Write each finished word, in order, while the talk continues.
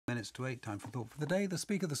Minutes to 8, time for Thought for the Day. The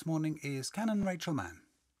speaker this morning is Canon Rachel Mann.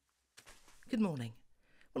 Good morning.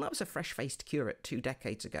 When I was a fresh-faced curate 2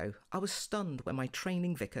 decades ago, I was stunned when my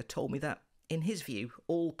training vicar told me that, in his view,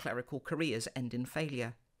 all clerical careers end in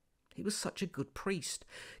failure. He was such a good priest,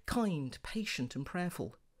 kind, patient and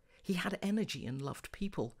prayerful. He had energy and loved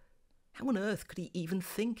people. How on earth could he even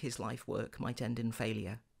think his life work might end in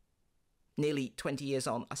failure? Nearly 20 years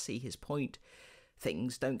on, I see his point.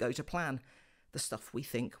 Things don't go to plan. The stuff we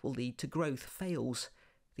think will lead to growth fails.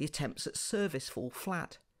 The attempts at service fall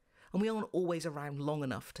flat. And we aren't always around long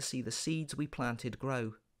enough to see the seeds we planted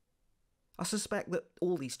grow. I suspect that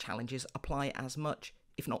all these challenges apply as much,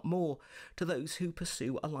 if not more, to those who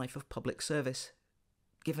pursue a life of public service.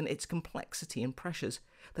 Given its complexity and pressures,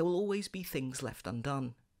 there will always be things left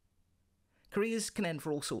undone. Careers can end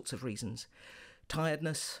for all sorts of reasons.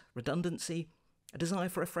 Tiredness, redundancy, a desire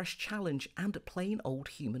for a fresh challenge, and a plain old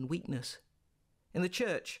human weakness. In the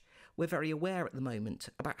church, we're very aware at the moment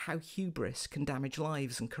about how hubris can damage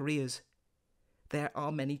lives and careers. There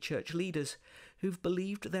are many church leaders who've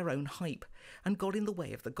believed their own hype and got in the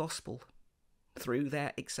way of the gospel. Through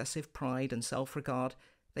their excessive pride and self-regard,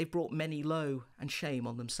 they've brought many low and shame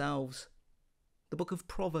on themselves. The book of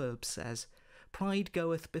Proverbs says, "Pride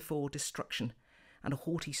goeth before destruction, and a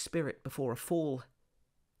haughty spirit before a fall."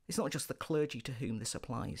 It's not just the clergy to whom this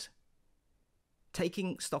applies.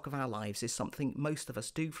 Taking stock of our lives is something most of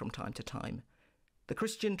us do from time to time. The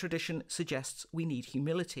Christian tradition suggests we need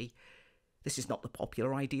humility. This is not the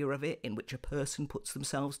popular idea of it, in which a person puts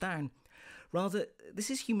themselves down. Rather, this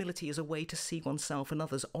is humility as a way to see oneself and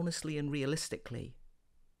others honestly and realistically.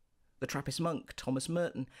 The Trappist monk, Thomas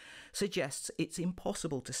Merton, suggests it's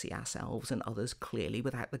impossible to see ourselves and others clearly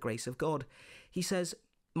without the grace of God. He says,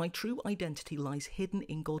 "My true identity lies hidden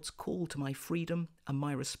in God's call to my freedom and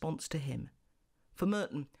my response to him." For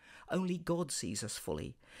Merton, only God sees us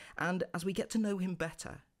fully, and as we get to know him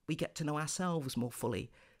better, we get to know ourselves more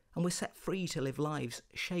fully, and we're set free to live lives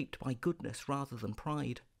shaped by goodness rather than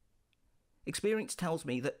pride. Experience tells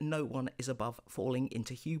me that no one is above falling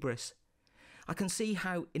into hubris. I can see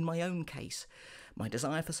how, in my own case, my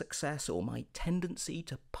desire for success or my tendency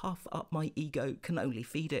to puff up my ego can only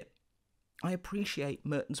feed it. I appreciate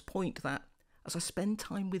Merton's point that, as I spend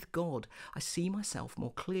time with God, I see myself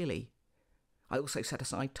more clearly. I also set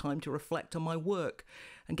aside time to reflect on my work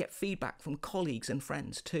and get feedback from colleagues and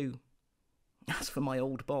friends too. As for my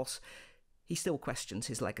old boss, he still questions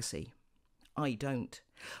his legacy. I don't,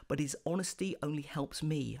 but his honesty only helps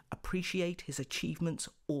me appreciate his achievements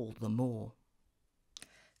all the more.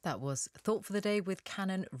 That was Thought for the Day with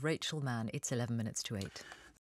Canon Rachel Mann. It's 11 minutes to 8.